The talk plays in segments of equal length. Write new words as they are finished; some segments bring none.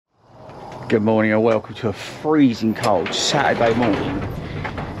Good morning and welcome to a freezing cold Saturday morning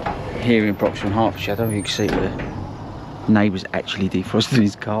here in Broxton, Hertfordshire. I don't know if you can see it, the neighbour's actually defrosting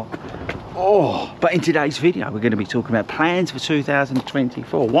his car. Oh, but in today's video we're going to be talking about plans for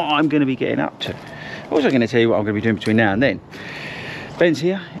 2024, what I'm going to be getting up to. I'm also going to tell you what I'm going to be doing between now and then. Ben's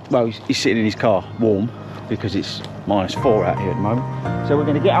here, well he's sitting in his car warm because it's -4 out here at the moment. So we're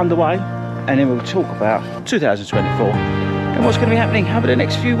going to get underway and then we'll talk about 2024 and what's going to be happening over the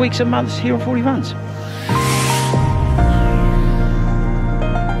next few weeks and months here on 40 Runs.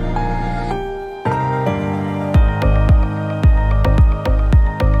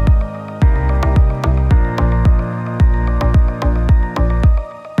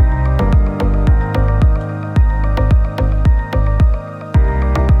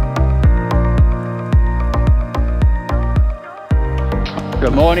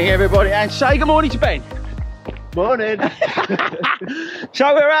 Good morning everybody, and say good morning to Ben. Morning.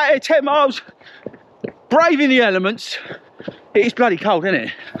 So we're out here 10 miles, braving the elements. It is bloody cold, isn't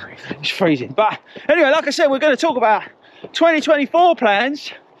it? It's freezing. But anyway, like I said, we're going to talk about 2024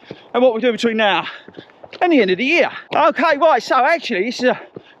 plans and what we're doing between now and the end of the year. Okay, right, so actually this is a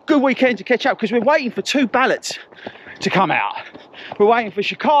good weekend to catch up because we're waiting for 2 ballots to come out. We're waiting for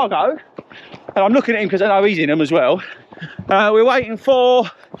Chicago, and I'm looking at him because I know he's in them as well. We're waiting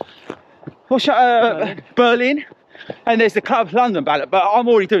for Berlin, and there's the Club London ballot, but I'm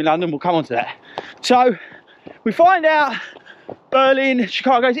already doing London, we'll come on to that. So we find out Berlin,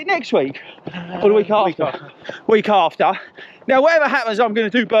 Chicago, is it next week? Or the week after? Week after. Now whatever happens, I'm going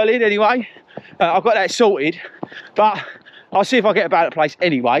to do Berlin anyway. I've got that sorted, but I'll see if I get a ballot place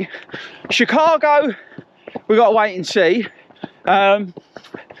anyway. Chicago, we've got to wait and see.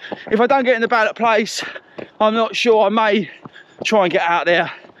 If I don't get in the ballot place, I'm not sure, I may try and get out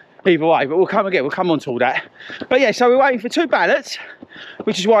there either way, but we'll come again, we'll come on to all that. But yeah, so we're waiting for 2 ballots,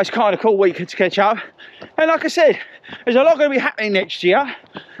 which is why it's kind of cool week to catch up. And like I said, there's a lot going to be happening next year.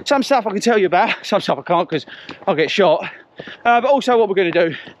 Some stuff I can tell you about, some stuff I can't because I'll get shot. But also what we're going to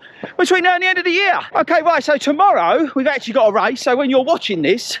do between now and the end of the year. Okay, right, so tomorrow we've actually got a race. So when you're watching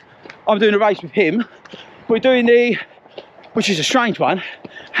this, I'm doing a race with him. We're doing the, which is a strange one,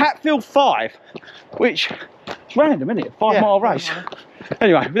 Hatfield 5, which is random, isn't it? 5-mile race.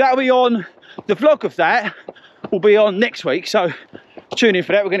 Anyway, that'll be on, the vlog of that will be on next week, so tune in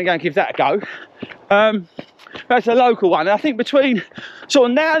for that. We're going to go and give that a go. That's a local one, and I think between sort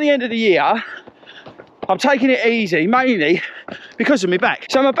of now and the end of the year, I'm taking it easy, mainly because of my back.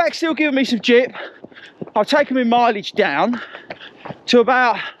 So my back's still giving me some jip. I've taken my mileage down to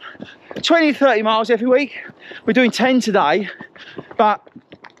about 20-30 miles every week. We're doing 10 today, but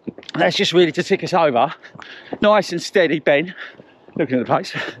that's just really to tick us over. Nice and steady, Ben. Looking at the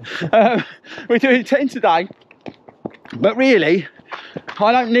place. We're doing 10 today, but really,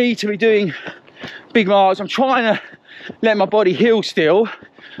 I don't need to be doing big miles. I'm trying to let my body heal still.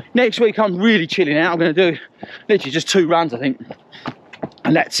 Next week, I'm really chilling out. I'm going to do literally just 2 runs, I think,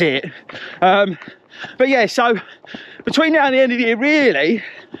 and that's it. But yeah, so between now and the end of the year, really,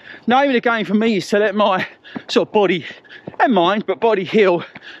 name of the game for me is to let my sort of body and mind, but body heal.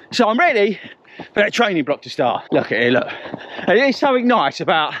 So I'm ready for that training block to start. Look at it, look. And there's something nice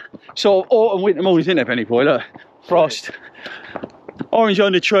about sort of autumn, winter mornings, isn't there, Penny Boy? Look, frost, orange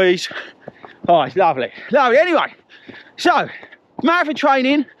on the trees. Oh, it's lovely, lovely. Anyway, so marathon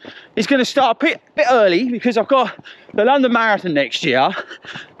training is going to start a bit early because I've got the London Marathon next year,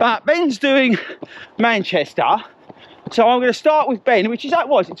 but Ben's doing Manchester. So I'm going to start with Ben, which is,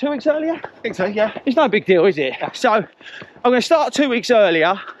 what is it, 2 weeks earlier? I think so, yeah. It's no big deal, is it? Yeah. So I'm going to start 2 weeks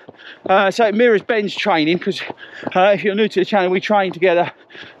earlier, so it mirrors Ben's training, because if you're new to the channel, we train together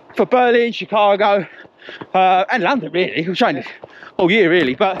for Berlin, Chicago, and London, really. We've trained all year,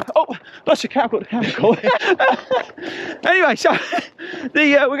 really, but, oh, lots of cow, got the camera call. Anyway, so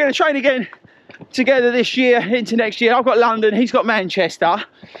we're going to train again together this year into next year. I've got London, he's got Manchester.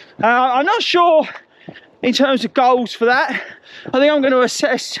 I'm not sure in terms of goals for that. I think I'm going to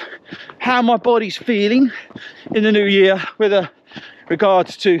assess how my body's feeling in the new year with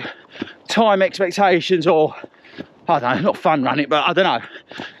regards to time expectations, or I don't know, not fun run it, but I don't know,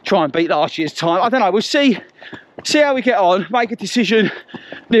 try and beat last year's time. I don't know, we'll see how we get on, make a decision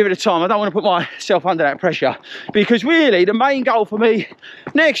nearer the time. I don't want to put myself under that pressure, because really the main goal for me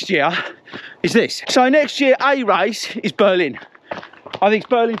next year is this. So next year, a race is Berlin. I think it's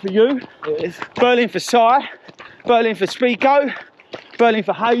Berlin for you, it is. Berlin for Si, Berlin for Spico, Berlin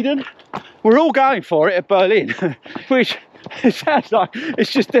for Hayden. We're all going for it at Berlin, which it sounds like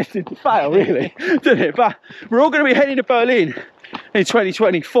it's just destined to fail, really, doesn't it? But we're all going to be heading to Berlin in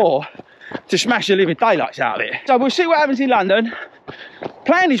 2024 to smash the living daylights out of it. So we'll see what happens in London.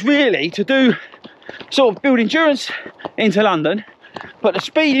 plan is really to do sort of build endurance into London, but the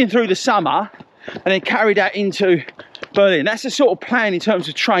speeding through the summer and then carry that into Berlin. That's the sort of plan in terms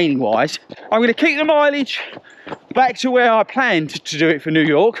of training wise. I'm going to keep the mileage back to where I planned to do it for New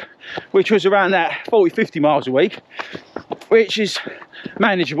York, which was around that 40-50 miles a week, which is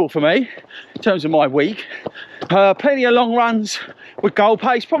manageable for me in terms of my week. Plenty of long runs with goal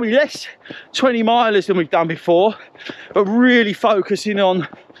pace, probably less 20 milers than we've done before, but really focusing on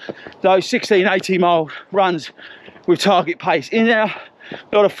those 16-18 mile runs with target pace in there.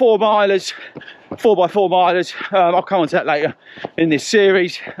 A lot of 4 milers, 4x4 milers. I'll come on to that later in this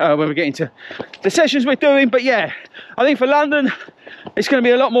series when we get into the sessions we're doing. But yeah, I think for London it's going to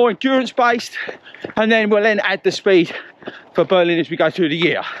be a lot more endurance based, and then we'll then add the speed for Berlin as we go through the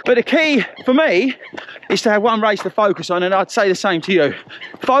year. But the key for me is to have one race to focus on, and I'd say the same to you.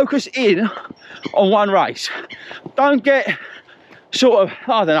 Focus in on one race. Don't get sort of,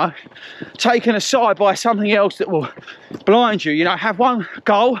 I don't know, taken aside by something else that will blind you. You know, have one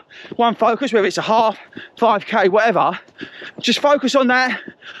goal, one focus, whether it's a half, 5k, whatever. Just focus on that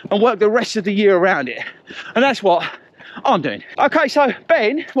and work the rest of the year around it. And that's what I'm doing. Okay, so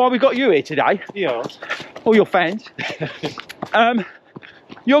Ben, while we got you here today, Yeah. all your fans,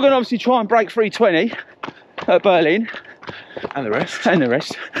 you're going to obviously try and break 320 at Berlin. And the rest. And the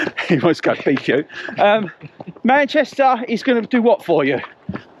rest. He wants to go BQ. Manchester is going to do what for you?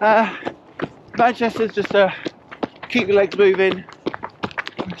 Manchester's just keep your legs moving.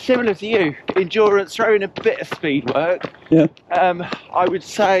 Similar to you, endurance, throw in a bit of speed work. Yeah. I would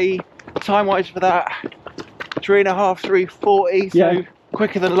say time-wise for that, 3.5, 3:40. So Yeah.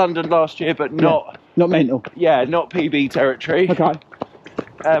 quicker than London last year, but not. Not mental. Yeah, not PB territory. Okay.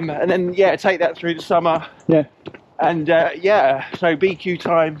 And then yeah, take that through the summer. Yeah. And yeah, so BQ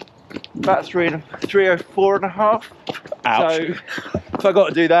time about 3:04.5. Ouch. So if I got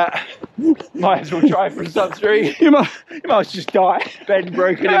to do that, might as well try for a sub 3. You might just die. Ben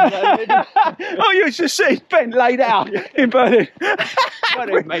broken in Berlin. Oh, you should see Ben laid out in Berlin. I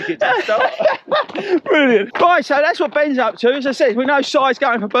didn't make it to start. Brilliant. Right, so that's what Ben's up to. As I said, we know Si's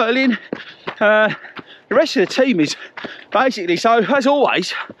going for Berlin. The rest of the team is basically, so as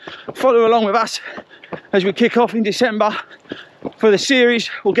always, follow along with us as we kick off in December for the series.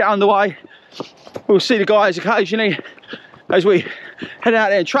 We'll get underway. We'll see the guys occasionally as we head out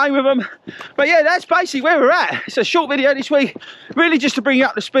there and train with them. But yeah, that's basically where we're at. It's a short video this week, really just to bring you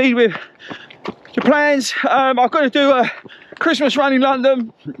up to speed with the plans. I've got to do a Christmas run in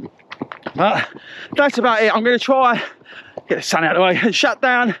London. That's about it. I'm going to try get the sun out of the way and shut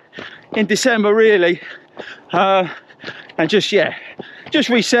down in December really, and just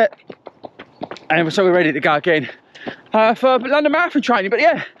reset, and so we're ready to go again for London Marathon training. But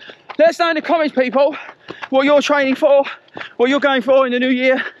yeah, let us know in the comments, people, what you're training for, what you're going for in the new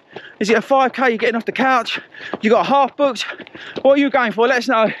year. Is it a 5k, you're getting off the couch, you got a half booked, what are you going for? Let us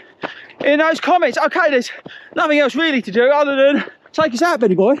know in those comments. Okay, there's nothing else really to do other than take us out,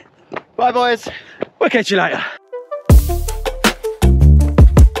 Benny boy. Bye boys. We'll catch you later.